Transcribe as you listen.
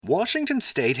Washington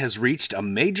State has reached a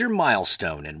major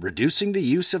milestone in reducing the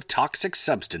use of toxic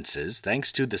substances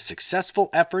thanks to the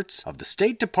successful efforts of the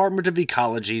State Department of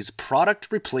Ecology's Product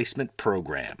Replacement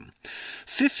Program.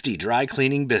 50 dry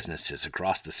cleaning businesses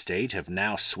across the state have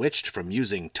now switched from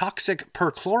using toxic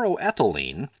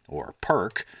perchloroethylene, or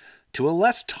PERC, to a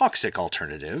less toxic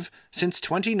alternative since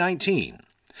 2019.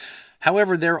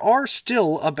 However, there are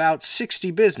still about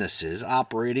 60 businesses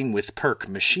operating with PERC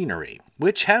machinery,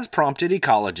 which has prompted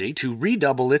Ecology to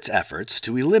redouble its efforts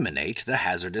to eliminate the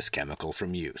hazardous chemical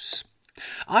from use.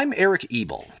 I'm Eric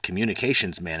Ebel,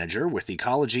 Communications Manager with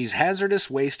Ecology's Hazardous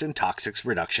Waste and Toxics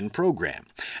Reduction Program,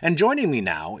 and joining me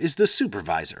now is the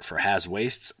Supervisor for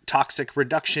HazWaste's Toxic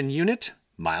Reduction Unit,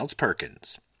 Miles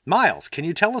Perkins. Miles, can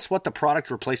you tell us what the Product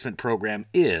Replacement Program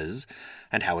is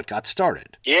and how it got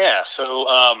started? Yeah, so,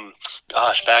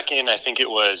 back in, I think it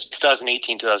was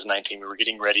 2018, 2019, we were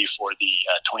getting ready for the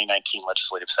 2019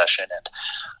 legislative session, and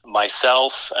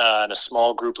myself and a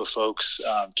small group of folks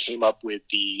came up with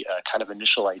the kind of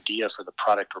initial idea for the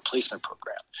Product Replacement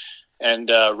Program.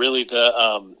 And really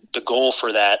the goal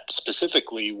for that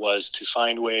specifically was to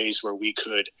find ways where we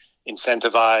could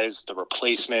incentivize the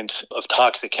replacement of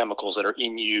toxic chemicals that are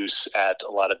in use at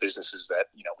a lot of businesses that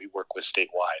we work with statewide.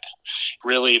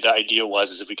 Really, the idea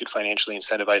was if we could financially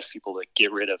incentivize people to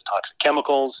get rid of toxic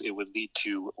chemicals, it would lead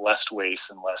to less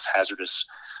waste and less hazardous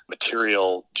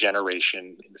material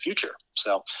generation in the future.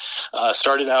 So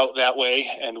started out that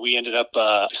way, and we ended up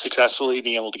successfully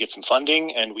being able to get some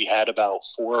funding, and we had about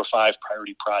 4 or 5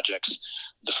 priority projects,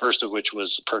 the first of which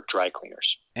was PERC dry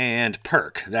cleaners. And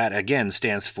PERC, that again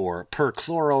stands for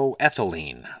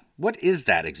perchloroethylene. What is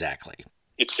that exactly?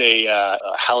 It's a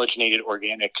halogenated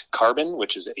organic carbon,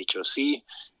 which is HOC,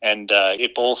 and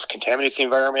it both contaminates the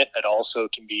environment. It also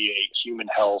can be a human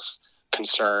health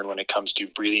concern when it comes to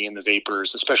breathing in the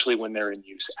vapors, especially when they're in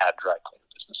use at dry cleaner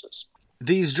businesses.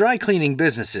 These dry cleaning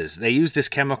businesses, they use this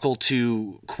chemical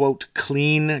to, quote,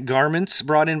 clean garments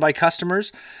brought in by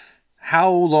customers. How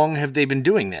long have they been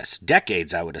doing this?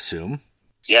 Decades, I would assume.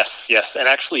 Yes. And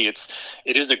actually, it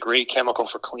is a great chemical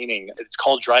for cleaning. It's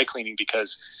called dry cleaning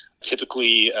because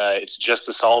typically it's just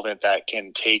the solvent that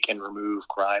can take and remove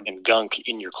grime and gunk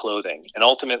in your clothing. And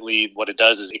ultimately, what it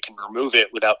does is it can remove it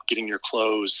without getting your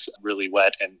clothes really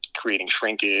wet and creating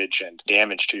shrinkage and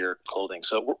damage to your clothing.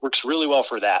 So it works really well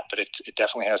for that, but it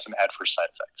definitely has some adverse side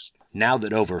effects. Now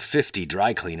that over 50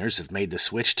 dry cleaners have made the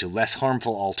switch to less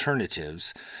harmful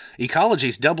alternatives,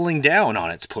 Ecology's doubling down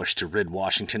on its push to rid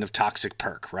Washington of toxic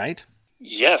PERC, right?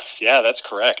 Yes, that's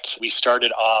correct. We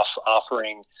started off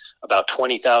offering about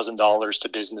 $20,000 to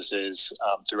businesses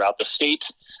throughout the state.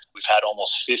 We've had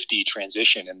almost 50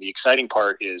 transition, and the exciting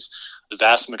part is the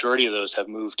vast majority of those have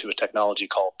moved to a technology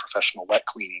called professional wet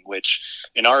cleaning, which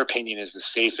in our opinion is the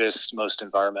safest, most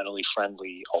environmentally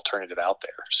friendly alternative out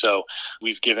there. So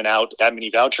we've given out that many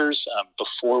vouchers.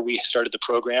 Before we started the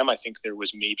program, I think there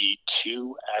was maybe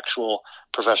 2 actual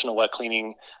professional wet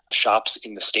cleaning shops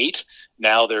in the state.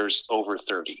 Now there's over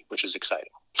 30, which is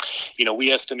exciting.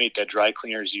 We estimate that dry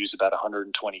cleaners use about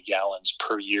 120 gallons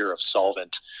per year of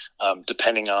solvent,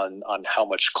 depending on how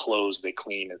much clothes they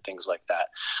clean and things like that.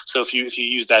 So if you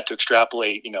use that to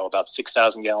extrapolate, about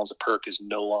 6,000 gallons of PERC is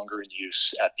no longer in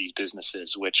use at these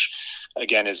businesses, which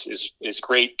again is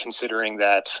great considering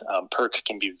that PERC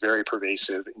can be very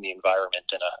pervasive in the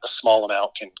environment, and a small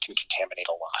amount can contaminate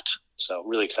a lot. So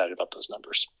really excited about those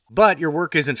numbers. But your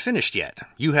work isn't finished yet.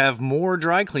 You have more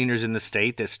dry cleaners in the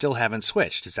state that still haven't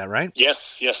switched. Is that right?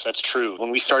 Yes, that's true.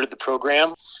 When we started the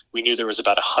program, we knew there was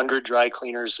about 100 dry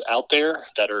cleaners out there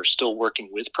that are still working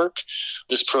with PERC.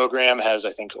 This program has,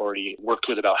 I think, already worked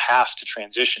with about half to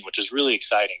transition, which is really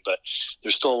exciting, but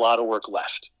there's still a lot of work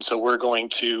left. So we're going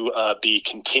to be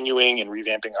continuing and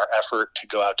revamping our effort to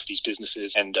go out to these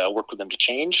businesses and work with them to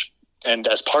change. And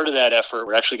as part of that effort,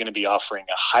 we're actually going to be offering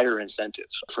a higher incentive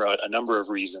for a number of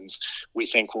reasons we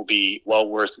think will be well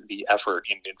worth the effort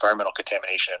in environmental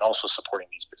contamination and also supporting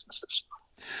these businesses.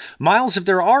 Miles, if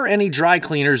there are any dry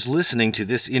cleaners listening to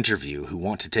this interview who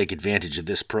want to take advantage of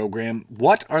this program,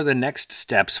 what are the next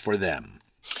steps for them?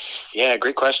 Yeah,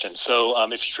 great question. So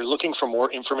if you're looking for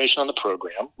more information on the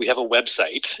program, we have a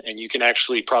website, and you can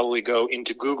actually probably go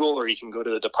into Google, or you can go to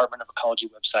the Department of Ecology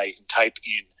website and type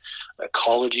in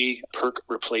Ecology PERC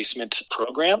Replacement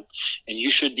Program, and you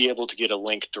should be able to get a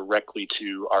link directly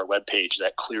to our webpage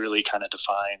that clearly kind of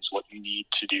defines what you need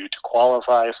to do to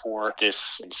qualify for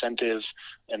this incentive,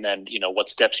 and then what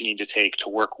steps you need to take to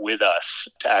work with us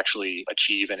to actually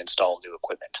achieve and install new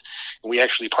equipment. And we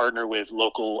actually partner with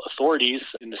local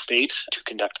authorities in the state to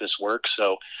conduct this work,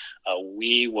 so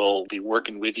we will be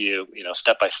working with you,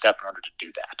 step by step in order to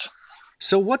do that.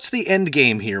 So what's the end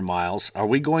game here, Miles? Are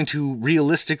we going to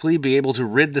realistically be able to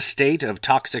rid the state of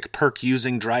toxic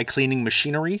PERC-using dry cleaning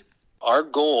machinery? Our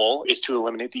goal is to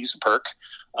eliminate the use of PERC.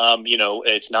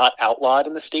 It's not outlawed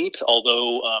in the state,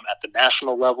 although at the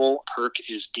national level, PERC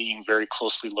is being very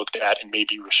closely looked at and may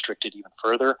be restricted even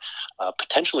further,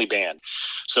 potentially banned.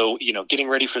 So, getting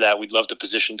ready for that, we'd love to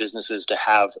position businesses to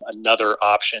have another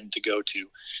option to go to.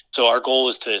 So our goal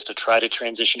is to try to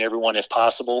transition everyone if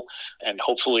possible and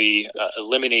hopefully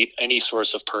eliminate any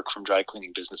source of PERC from dry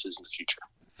cleaning businesses in the future.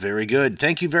 Very good.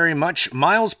 Thank you very much,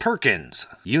 Miles Perkins,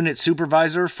 Unit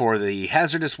Supervisor for the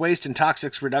Hazardous Waste and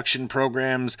Toxics Reduction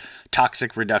Program's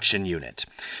Toxic Reduction Unit.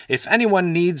 If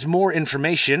anyone needs more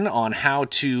information on how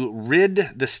to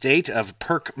rid the state of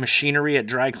PERC machinery at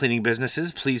dry cleaning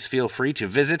businesses, please feel free to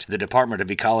visit the Department of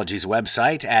Ecology's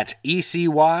website at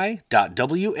ecy.wa.gov.